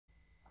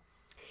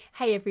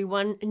Hey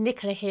everyone,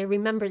 Nicola here,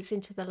 Remembrance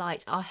into the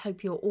Light. I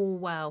hope you're all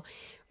well.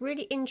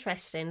 Really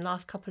interesting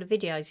last couple of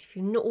videos. If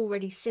you've not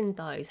already seen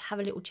those, have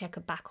a little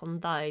checker back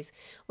on those.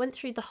 Went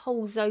through the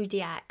whole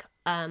zodiac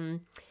and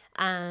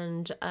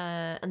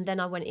then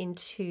I went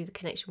into the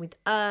connection with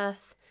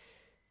Earth,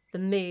 the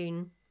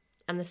Moon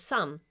and the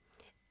Sun.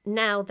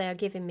 Now they're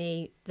giving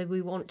me that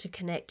we want to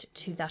connect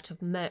to that of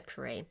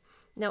Mercury.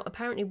 Now,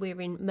 apparently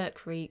we're in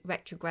Mercury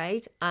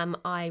retrograde.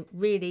 I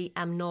really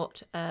am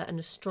not an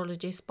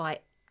astrologist by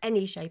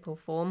any shape or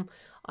form.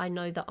 I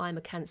know that I'm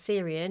a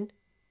Cancerian,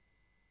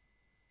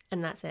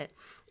 and that's it.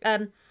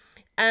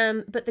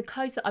 But the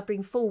codes that I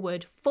bring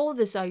forward for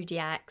the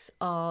zodiacs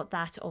are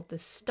that of the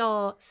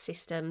star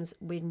systems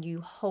when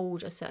you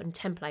hold a certain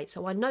template.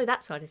 So I know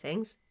that side of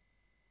things.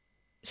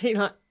 So you're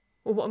like,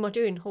 well, what am I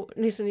doing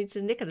listening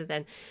to Nicola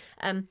then?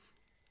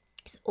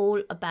 It's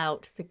all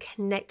about the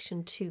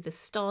connection to the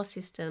star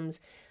systems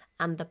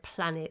and the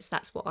planets.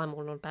 That's what I'm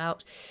all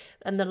about.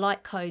 And the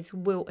light codes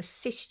will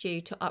assist you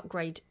to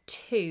upgrade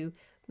to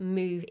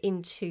move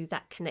into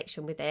that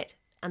connection with it.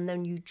 And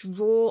then you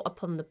draw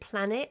upon the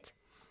planet,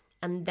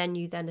 and then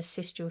you then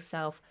assist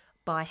yourself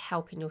by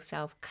helping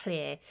yourself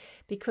clear,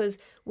 because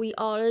we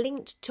are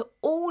linked to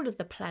all of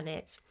the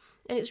planets.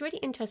 And it's really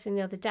interesting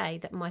the other day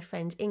that my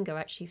friend Inga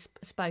actually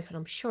spoke, and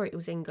I'm sure it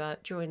was Inga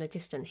during a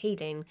distant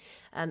healing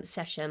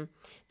session,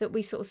 that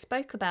we sort of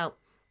spoke about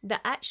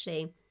that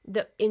actually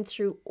that in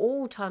through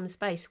all time and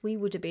space we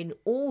would have been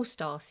all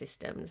star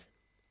systems.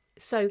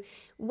 So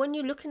when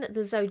you're looking at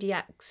the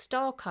zodiac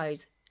star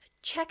codes,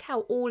 check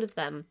out all of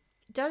them.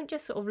 Don't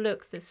just sort of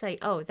look and say,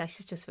 oh, this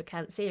is just for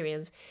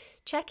Cancerians.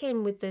 Check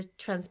in with the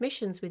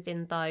transmissions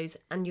within those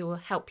and you'll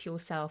help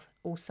yourself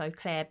also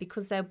clear,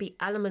 because there'll be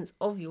elements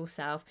of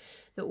yourself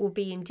that will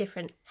be in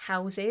different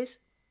houses.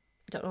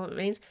 I don't know what it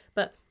means,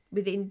 but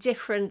within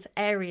different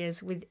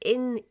areas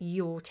within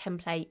your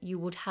template, you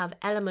would have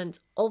elements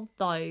of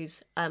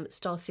those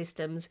star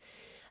systems,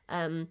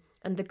 and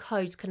the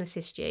codes can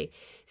assist you.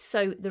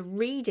 So the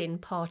reading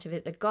part of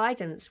it, the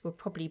guidance, will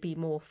probably be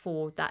more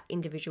for that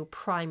individual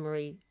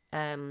primary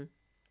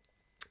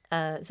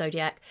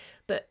zodiac,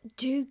 but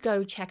do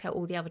go check out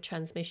all the other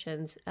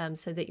transmissions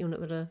so that you're not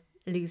going to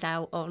lose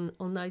out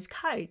on those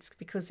codes,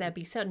 because there'll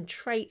be certain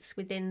traits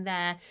within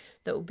there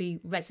that will be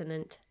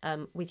resonant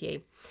with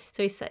you.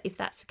 So if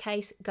that's the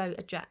case, go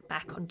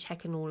back on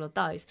checking all of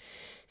those.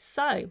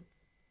 So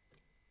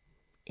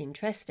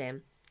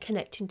interesting,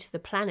 connecting to the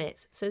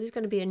planets. So there's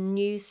going to be a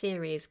new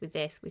series with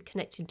this. We're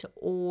connecting to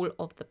all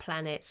of the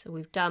planets. So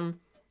we've done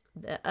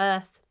the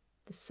Earth,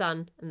 the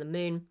Sun and the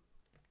Moon.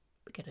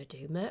 We're going to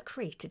do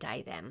Mercury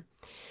today then.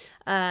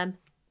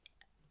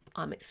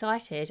 I'm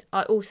excited.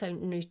 I also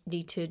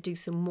need to do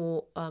some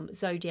more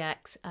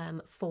zodiacs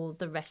for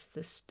the rest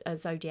of the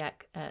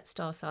zodiac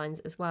star signs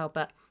as well,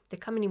 but they're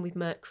coming in with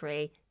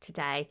Mercury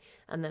today,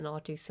 and then I'll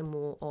do some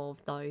more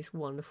of those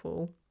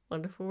wonderful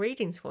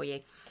readings for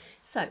you.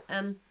 So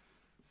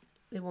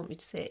they want me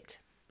to sit.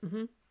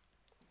 If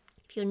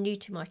you're new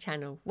to my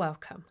channel,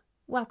 welcome.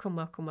 Welcome.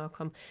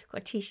 Got a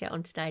t-shirt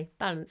on today,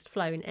 balanced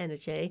flow and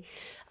energy.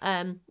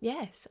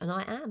 Yes, and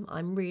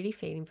I'm really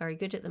feeling very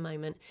good at the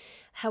moment.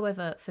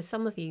 However, for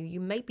some of you, you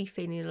may be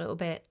feeling a little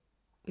bit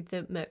with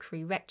the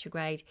Mercury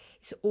retrograde.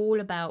 It's all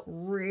about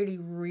really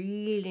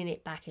reeling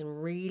it back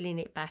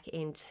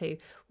into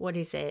what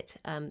is it.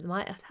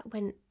 That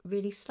went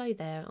really slow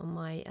there on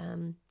my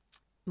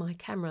my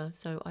camera,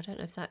 so I don't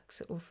know if that's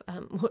sort of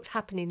what's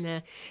happening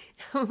there.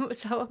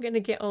 So I'm going to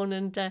get on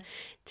and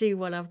do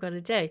what I've got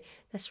to do.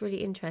 That's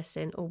really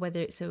interesting. Or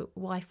whether it's a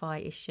Wi-Fi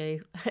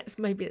issue.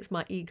 Maybe it's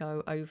my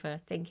ego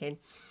overthinking,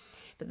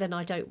 but then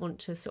I don't want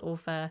to sort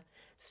of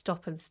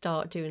stop and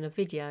start doing a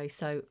video,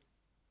 so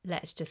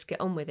let's just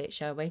get on with it,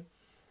 shall we?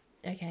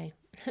 Okay.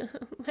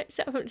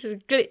 So much as a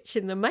glitch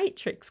in the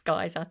matrix,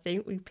 guys, I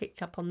think we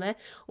picked up on there,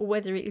 or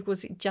whether it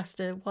was just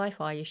a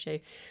Wi-Fi issue.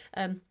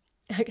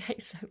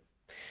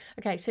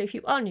 Okay, so if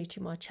you are new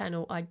to my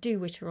channel, I do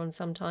witter on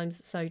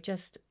sometimes, so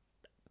just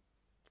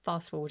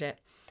fast forward it.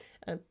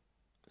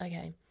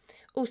 Okay.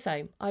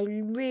 Also, I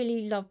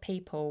really love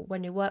people,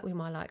 when they work with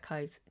my light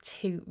codes,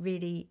 to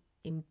really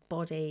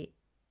embody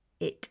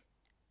it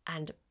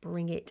and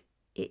bring it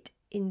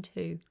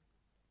into,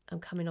 I'm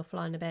coming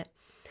offline a bit,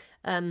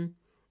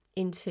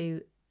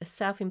 into a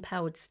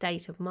self-empowered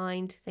state of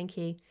mind, thank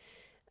you,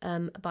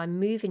 by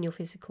moving your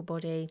physical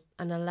body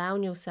and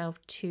allowing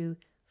yourself to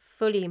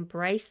fully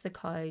embrace the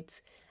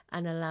codes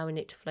and allowing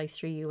it to flow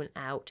through you and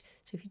out.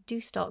 So if you do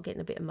start getting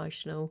a bit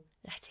emotional,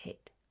 let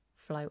it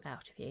flow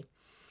out of you.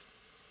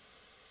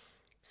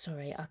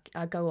 Sorry,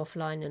 I go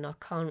offline and I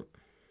can't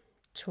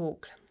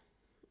talk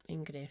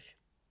English.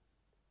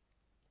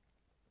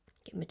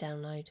 Get my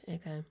download.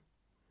 Okay.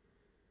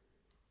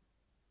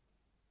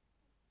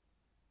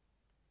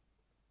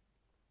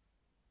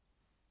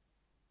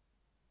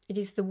 It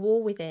is the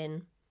war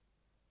within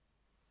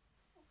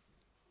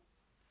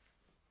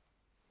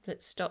that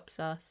stops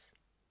us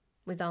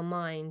with our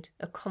mind,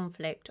 a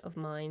conflict of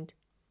mind,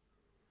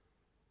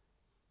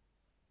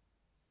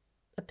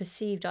 a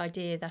perceived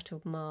idea, that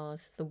of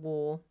Mars, the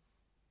war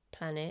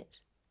planet,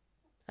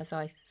 as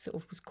I sort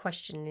of was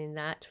questioning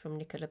that from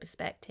Nicola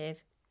perspective.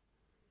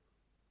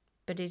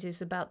 But it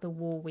is about the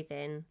war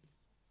within.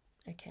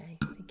 Okay,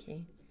 thank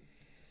you.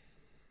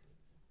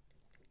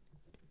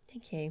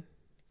 Thank you.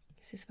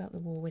 This is about the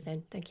war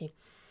within. Thank you.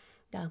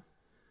 Now,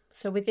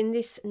 so within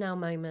this now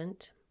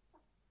moment,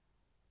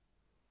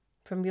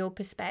 from your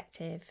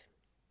perspective,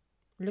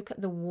 look at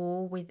the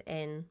war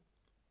within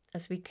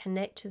as we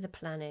connect to the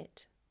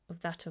planet of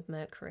that of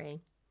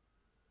Mercury.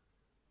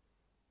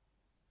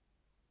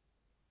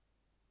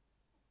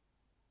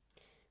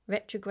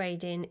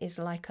 Retrograding is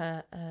like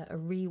a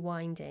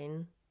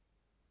rewinding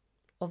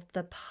of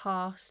the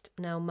past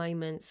now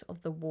moments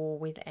of the war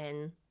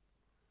within.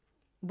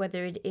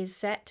 Whether it is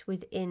set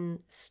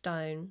within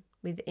stone,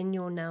 within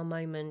your now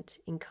moment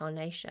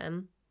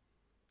incarnation,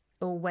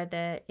 or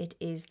whether it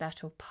is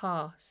that of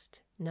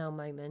past now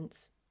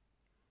moments,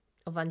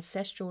 of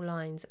ancestral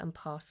lines and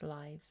past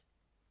lives.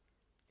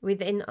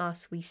 Within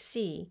us we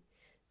see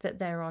that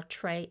there are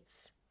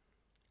traits,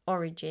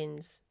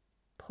 origins,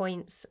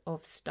 points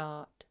of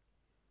start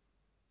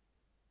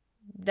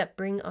that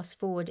bring us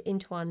forward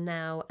into our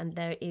now, and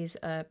there is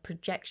a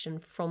projection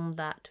from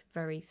that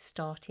very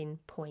starting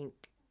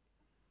point.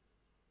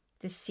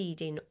 The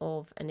seeding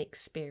of an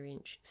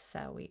experience,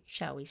 shall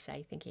we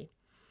say. Thank you.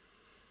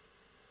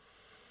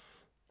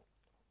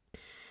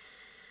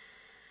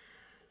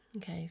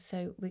 Okay,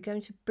 so we're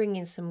going to bring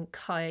in some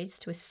codes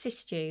to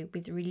assist you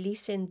with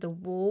releasing the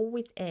war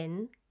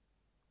within,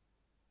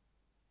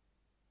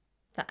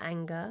 the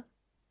anger.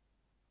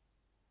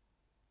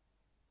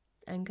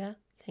 Anger,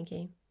 thank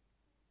you.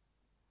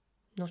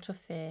 Not of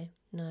fear,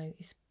 no,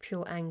 it's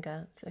pure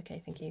anger.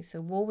 Okay, thank you. So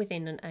war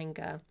within and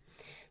anger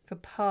for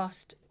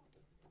past,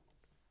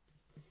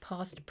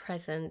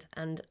 present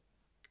and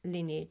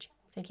lineage.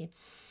 Thank you.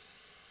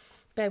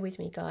 Bear with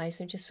me, guys.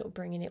 I'm just sort of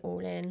bringing it all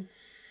in.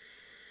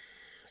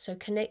 So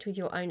connect with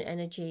your own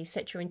energy.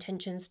 Set your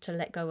intentions to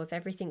let go of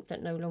everything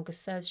that no longer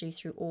serves you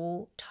through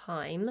all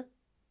time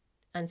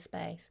and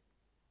space.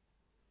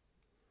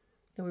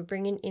 And we're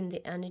bringing in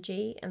the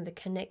energy and the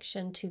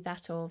connection to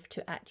that of,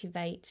 to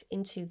activate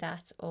into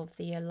that of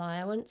the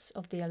allowance,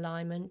 of the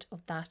alignment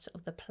of that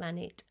of the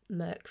planet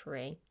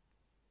Mercury.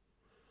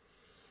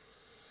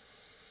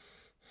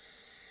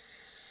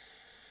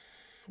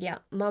 Yeah,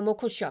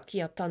 mamoko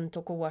shaki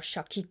tanto ko wa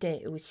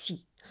shakite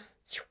usi.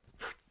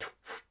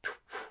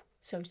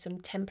 So some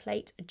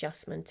template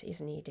adjustment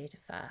is needed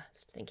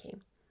first. Thank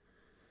you.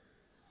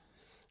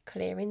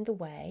 Clearing the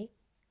way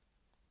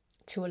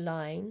to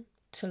align,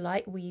 to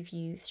light weave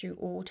you through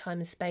all time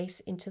and space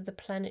into the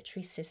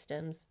planetary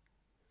systems,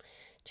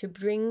 to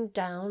bring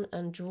down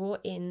and draw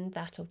in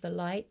that of the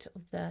light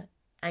of the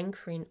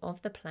anchoring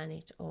of the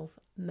planet of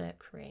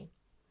Mercury.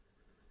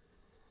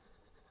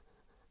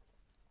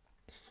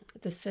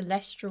 The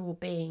celestial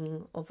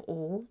being of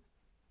all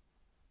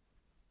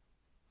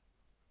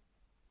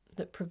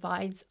that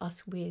provides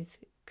us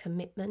with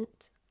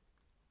commitment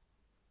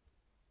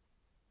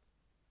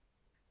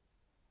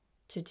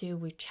to deal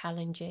with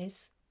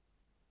challenges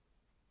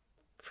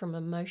from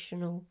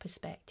emotional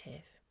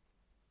perspective.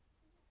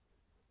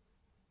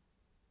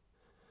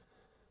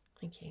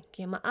 Thank you.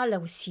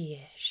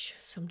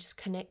 So I'm just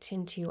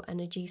connecting to your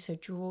energy. So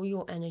draw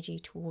your energy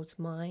towards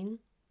mine.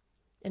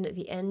 And at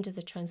the end of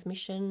the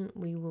transmission,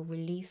 we will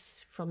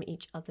release from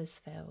each other's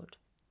field.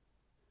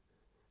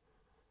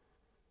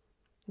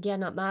 So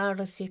I'm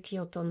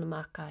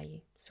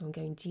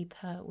going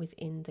deeper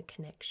within the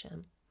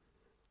connection.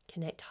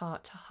 Connect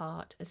heart to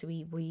heart as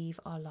we weave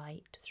our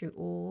light through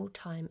all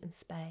time and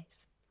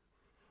space.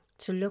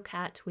 To look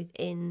at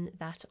within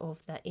that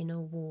of the inner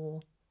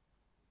war.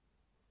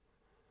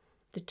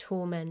 The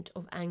torment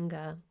of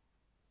anger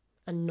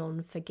and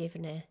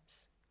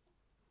non-forgiveness.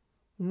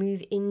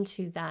 Move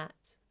into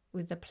that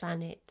with the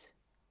planet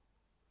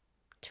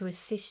to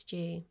assist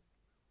you.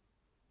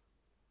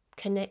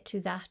 Connect to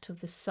that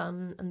of the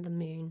sun and the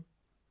moon,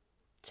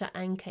 to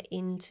anchor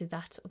into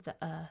that of the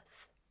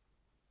earth.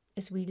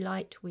 As we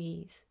light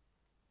weave,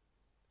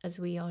 as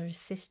we are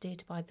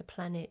assisted by the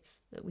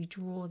planets, that we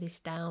draw this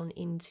down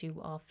into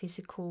our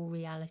physical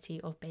reality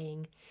of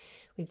being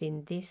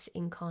within this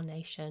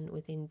incarnation,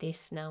 within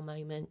this now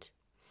moment.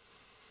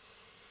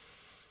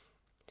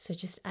 So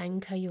just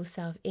anchor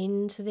yourself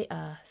into the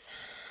earth,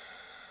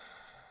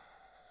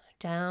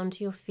 down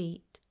to your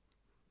feet,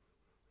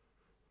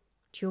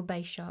 to your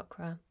base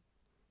chakra,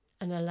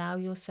 and allow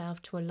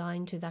yourself to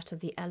align to that of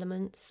the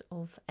elements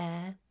of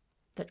air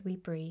that we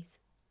breathe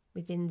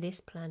within this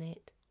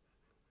planet,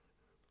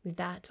 with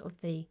that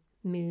of the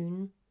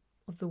moon,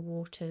 of the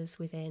waters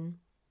within,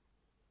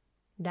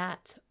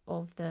 that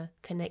of the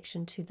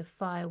connection to the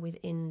fire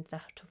within,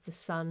 that of the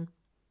sun,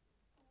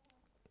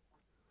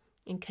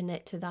 and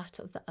connect to that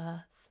of the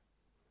earth,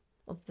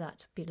 of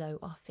that below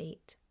our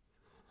feet.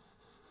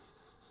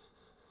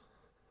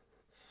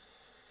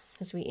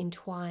 As we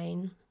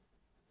entwine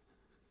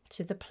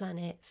to the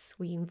planets,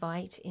 we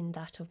invite in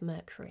that of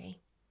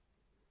Mercury.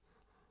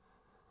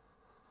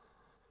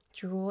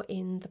 Draw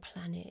in the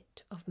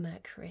planet of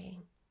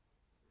Mercury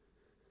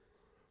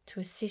to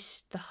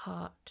assist the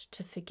heart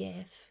to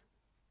forgive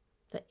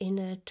the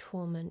inner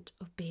torment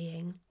of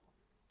being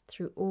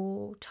through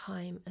all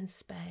time and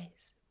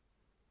space.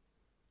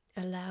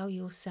 Allow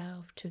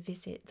yourself to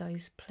visit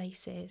those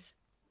places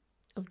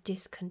of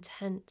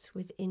discontent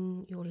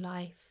within your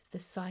life, the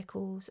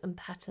cycles and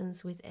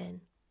patterns within.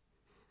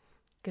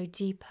 Go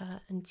deeper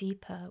and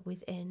deeper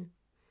within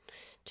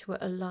to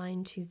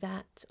align to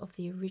that of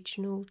the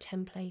original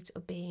template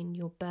of being,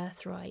 your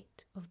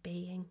birthright of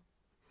being.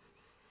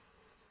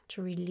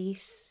 To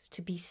release,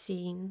 to be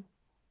seen,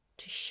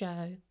 to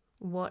show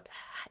what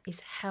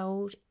is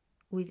held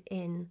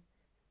within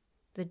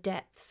the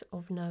depths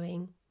of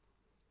knowing,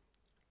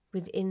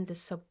 within the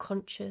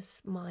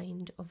subconscious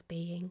mind of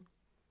being.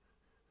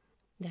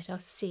 Let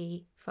us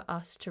see for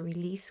us to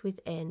release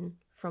within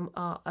from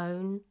our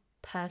own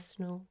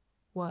personal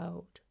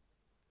world,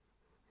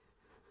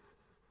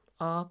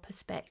 our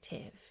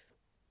perspective,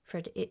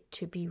 for it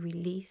to be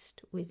released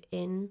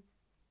within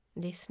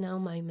this now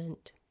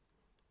moment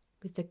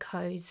with the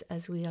codes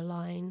as we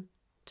align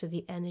to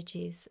the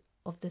energies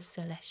of the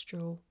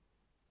celestial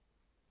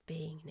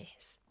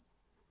beingness.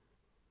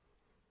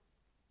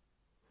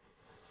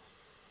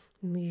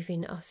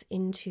 Moving us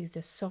into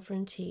the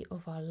sovereignty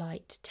of our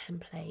light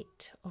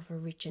template of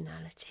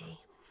originality.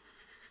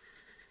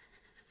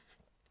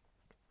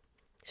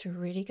 So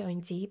really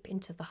going deep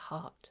into the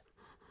heart,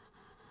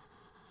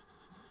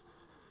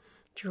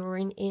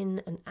 drawing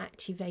in and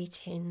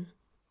activating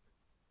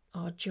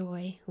our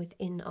joy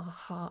within our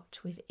heart,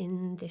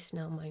 within this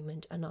now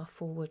moment and our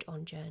forward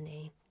on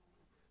journey.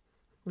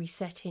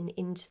 Resetting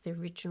into the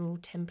original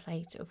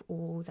template of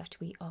all that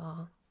we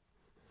are.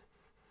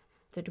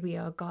 That we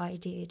are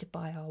guided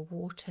by our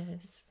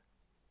waters,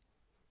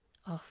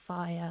 our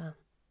fire,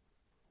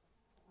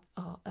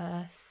 our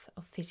earth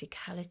of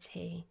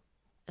physicality,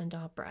 and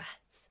our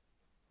breath.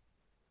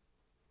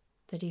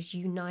 That is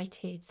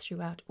united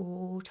throughout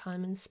all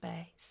time and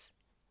space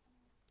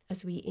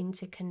as we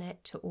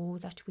interconnect to all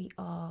that we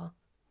are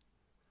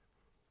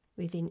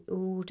within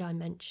all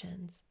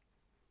dimensions,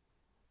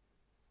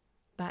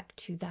 back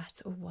to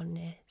that of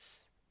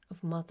oneness,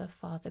 of Mother,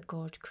 Father,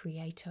 God,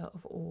 Creator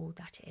of all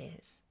that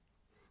is.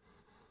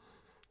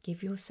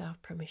 Give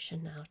yourself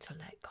permission now to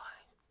let go.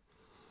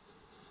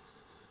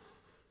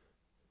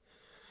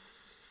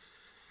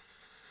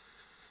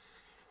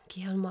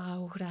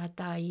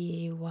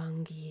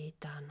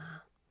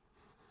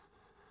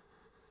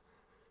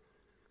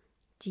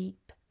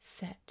 Deep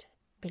set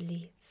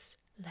beliefs,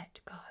 let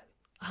go.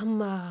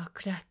 Amma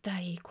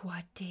kratai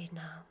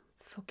kwatina,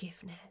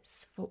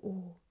 forgiveness for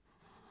all.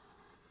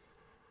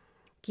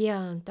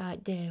 Gyan da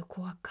de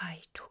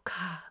kwakai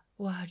toka.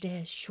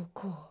 Wade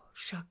shoko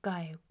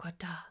shakai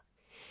kwata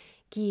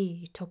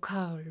gi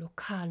toka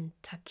lokan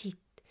takit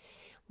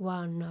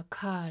wana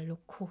ka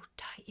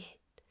lokota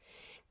it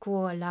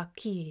ko la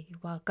ki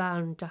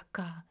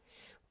wagandaka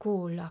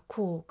ko la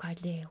ko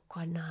kale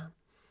kwana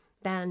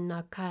dan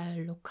na ka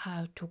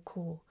loka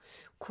toko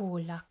ko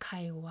la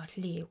kai wa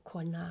le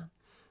kwana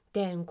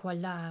den ko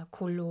la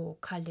kolo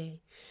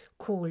kale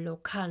ko lo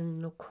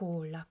kan no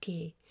ko la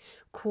ki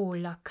ko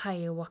la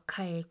kai wa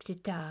kai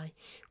titai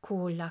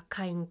ko la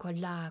kai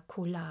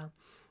ko la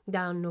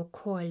dan no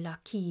ko la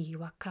ki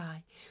wa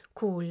kai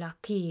ko la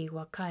ki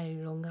wa kai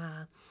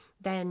longa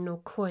dan no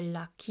ko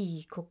la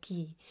ki ko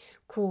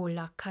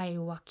la kai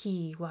wa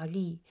ki wa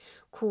li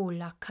ko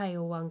la kai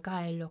wa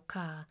kai lo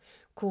ka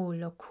ko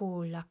la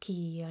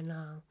ki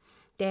ana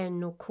dan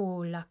no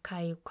ko la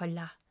kai ko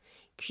la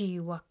ki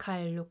wa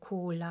kai lo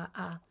ko la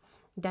a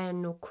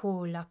dan no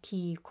ko la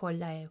ki ko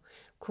la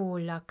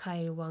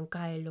kai wan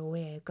kai lo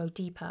e. Go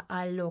deeper.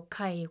 A lo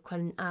kai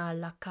kon a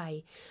la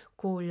kai.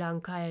 Ko la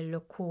kai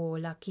lo ko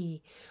la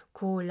ki.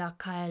 Ko la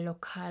kai lo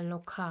ka lo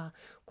ka.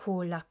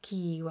 Ko la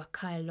ki wa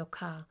kai lo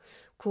ka.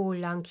 Ko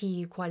la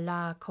ki ko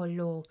la ko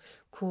lo.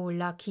 Ko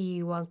la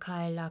ki wan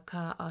kai la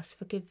ka. Ask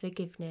for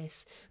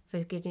forgiveness.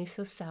 Forgiveness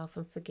of self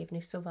and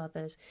forgiveness of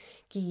others.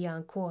 Ki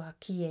an koa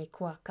ki e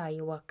koa kai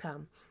wa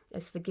kam.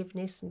 As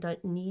forgiveness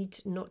need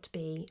not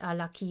be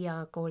ala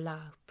kia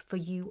gola, for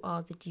you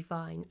are the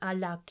divine.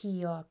 Ala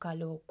kia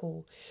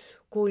kaloko,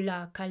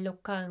 kola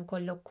kalokan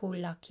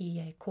kolokola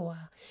kie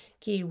koa,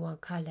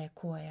 kiwa kale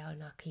koa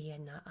ana kia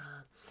na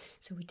a.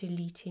 So we're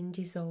deleting,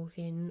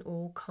 dissolving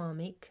all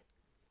karmic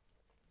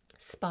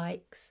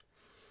spikes,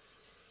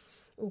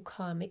 all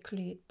karmic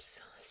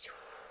loops.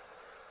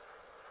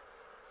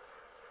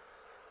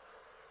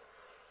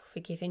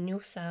 Forgiving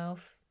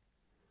yourself.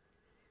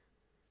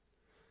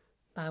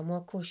 Thank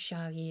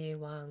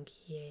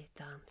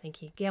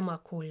you.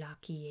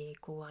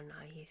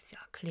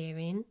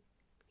 Clearing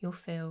your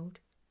field,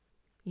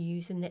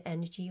 using the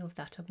energy of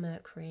that of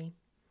Mercury,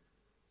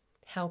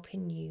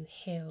 helping you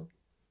heal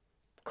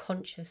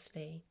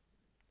consciously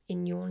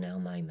in your now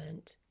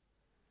moment,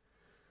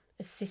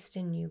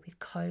 assisting you with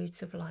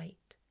codes of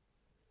light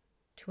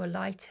to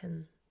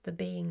enlighten the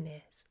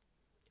beingness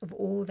of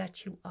all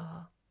that you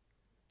are,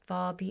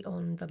 far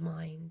beyond the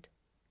mind.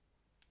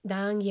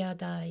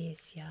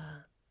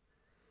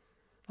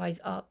 Rise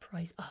up,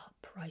 rise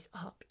up, rise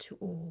up to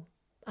all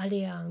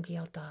Aliang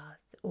Giada,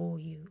 all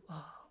you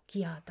are.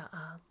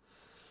 Giada.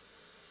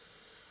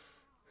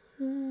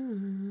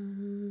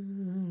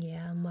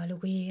 Ya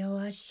maluio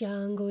a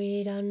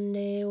shangui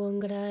dane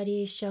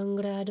wangradi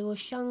shangrado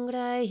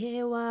shangrai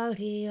he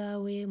waria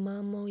we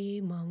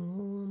mamoi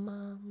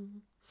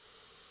mangumam.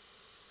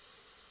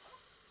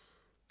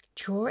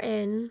 Draw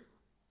in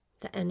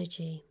the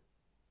energy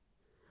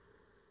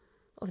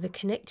of the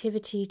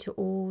connectivity to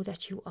all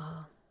that you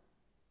are,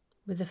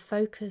 with the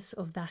focus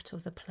of that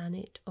of the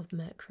planet of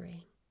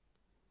Mercury.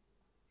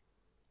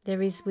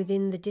 There is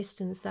within the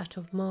distance that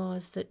of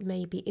Mars that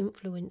may be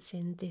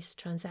influencing this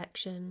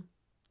transaction.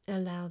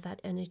 Allow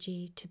that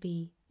energy to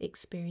be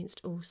experienced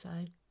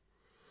also.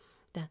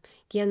 Da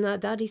giana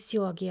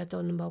darisio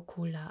giaton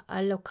mokula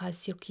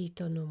allocasio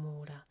kito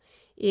nomora.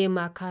 E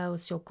macao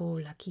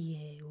sokola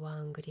kie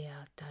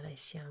wangria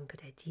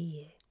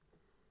taresiangredie.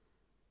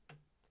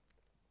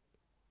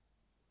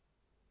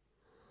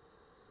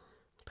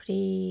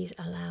 Please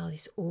allow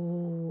this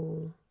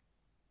all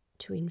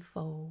to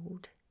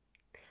unfold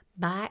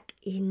back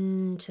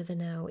into the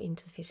now,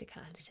 into the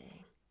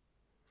physicality.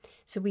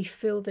 So we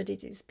feel that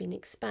it has been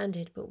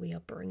expanded, but we are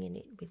bringing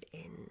it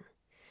within.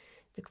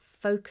 The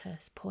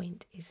focus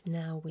point is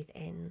now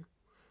within.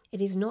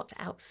 It is not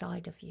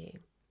outside of you.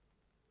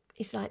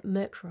 It's like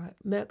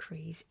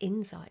Mercury is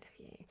inside of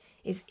you.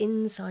 It's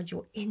inside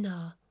your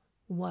inner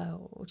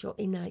world, your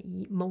inner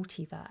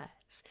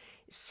multiverse.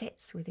 It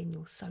sits within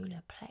your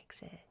solar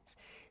plexus.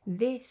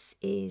 This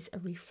is a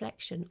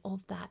reflection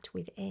of that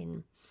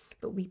within,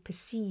 but we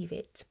perceive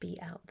it to be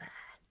out there.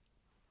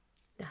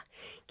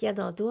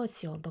 Chiado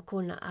dozio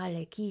bacona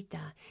ale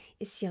kita,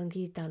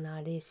 isiangita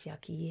na lesia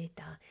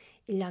kieta,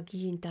 illa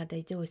ginta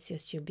de dozio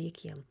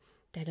subicium,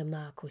 de la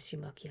marco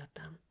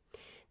simakiata.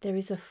 There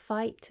is a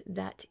fight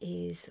that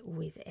is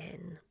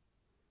within.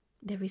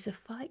 There is a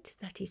fight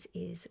that is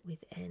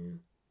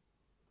within.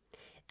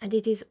 And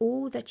it is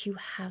all that you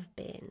have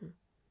been.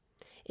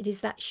 It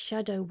is that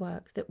shadow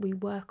work that we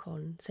work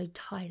on so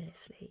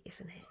tirelessly,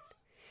 isn't it?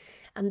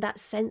 And that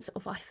sense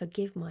of I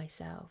forgive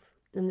myself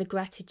and the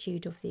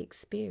gratitude of the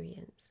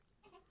experience.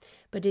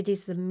 But it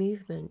is the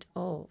movement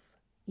of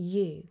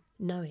you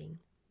knowing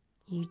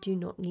you do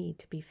not need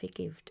to be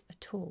forgived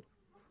at all.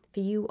 For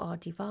you are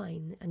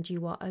divine and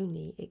you are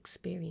only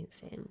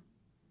experiencing.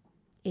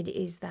 It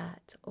is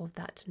that of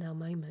that now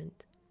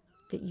moment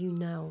that you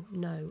now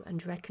know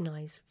and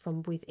recognize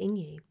from within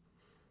you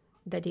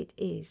that it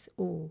is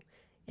all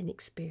an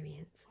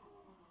experience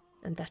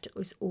and that it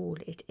was all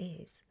it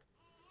is.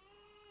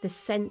 The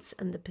sense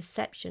and the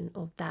perception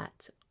of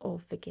that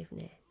of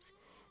forgiveness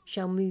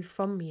shall move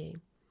from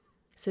you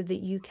so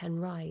that you can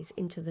rise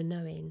into the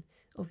knowing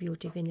of your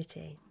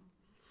divinity.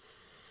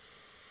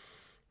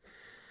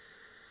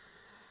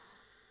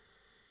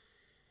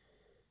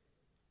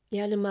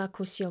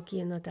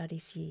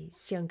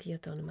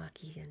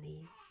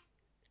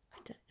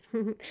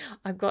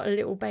 I've got a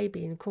little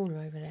baby in the corner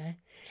over there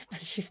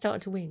and she's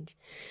starting to whinge.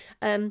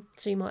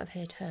 So you might have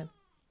heard her.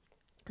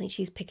 I think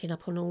she's picking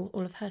up on all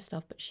of her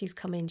stuff, but she's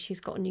come in, she's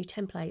got a new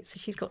template, so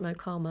she's got no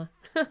karma.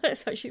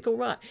 So she's all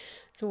right.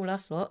 It's all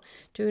us lot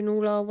doing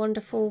all our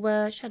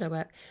wonderful shadow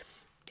work.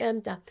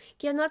 Thank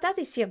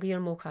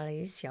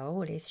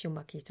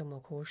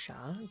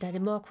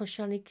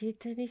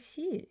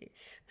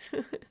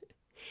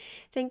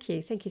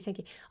you.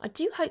 I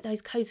do hope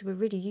those codes were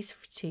really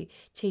useful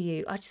to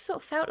you. I just sort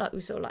of felt like we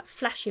were sort of like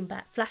flashing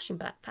back.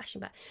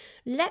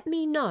 Let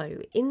me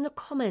know in the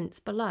comments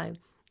below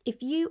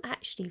if you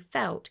actually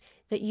felt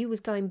that you was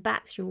going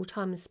back through all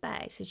time and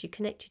space as you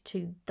connected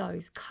to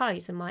those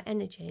codes and my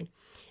energy,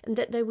 and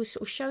that they were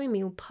sort of showing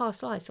me all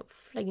past lives sort of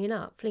flinging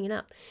up.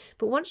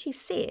 But once you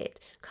see it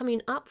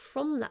coming up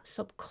from that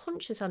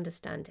subconscious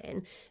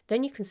understanding,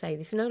 then you can say,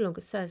 this no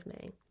longer serves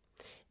me.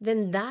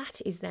 Then that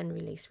is then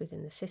released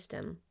within the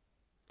system.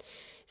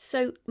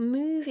 So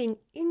moving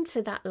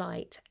into that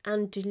light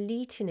and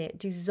deleting it,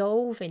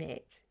 dissolving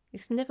it,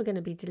 it's never going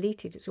to be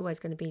deleted. It's always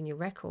going to be in your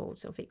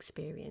records of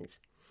experience.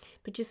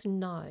 But just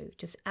know,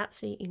 just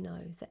absolutely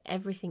know that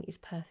everything is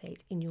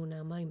perfect in your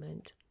now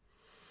moment.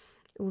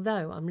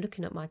 Although I'm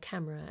looking at my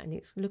camera and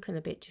it's looking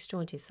a bit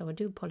disjointed, so I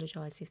do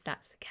apologise if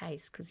that's the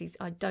case, because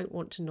I don't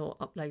want to not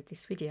upload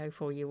this video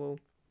for you all,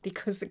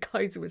 because the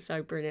codes were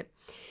so brilliant.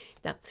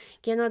 There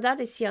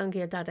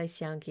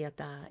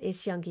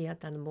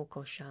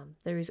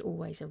is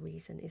always a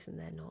reason, isn't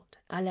there not?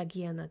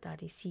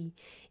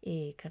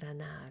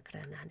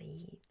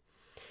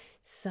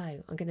 So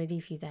I'm going to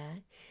leave you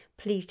there.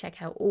 Please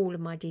check out all of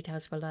my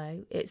details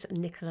below. It's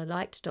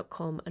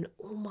nicolalight.com and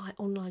all my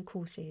online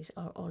courses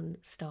are on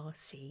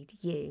Starseed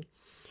U.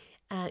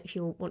 If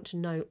you want to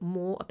know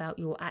more about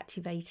your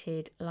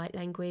activated light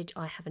language,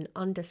 I have an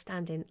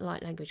understanding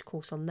light language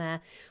course on there.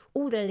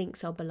 All their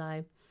links are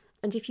below.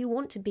 And if you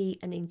want to be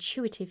an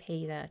intuitive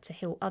healer to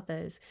heal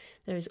others,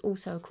 there is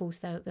also a course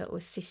there that will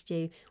assist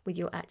you with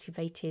your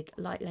activated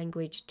light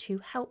language to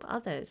help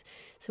others.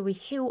 So we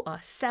heal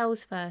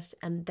ourselves first,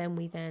 and then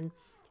we then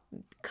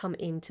come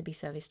in to be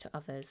service to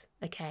others.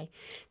 Okay,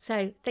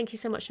 so thank you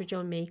so much for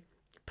joining me.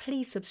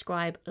 please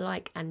subscribe,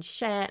 like and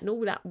share and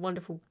all that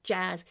wonderful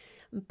jazz.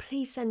 And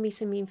please send me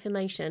some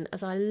information,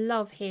 as I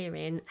love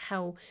hearing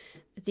how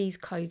these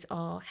codes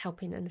are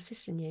helping and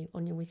assisting you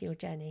with your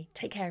journey.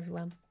 Take care,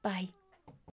 everyone. Bye.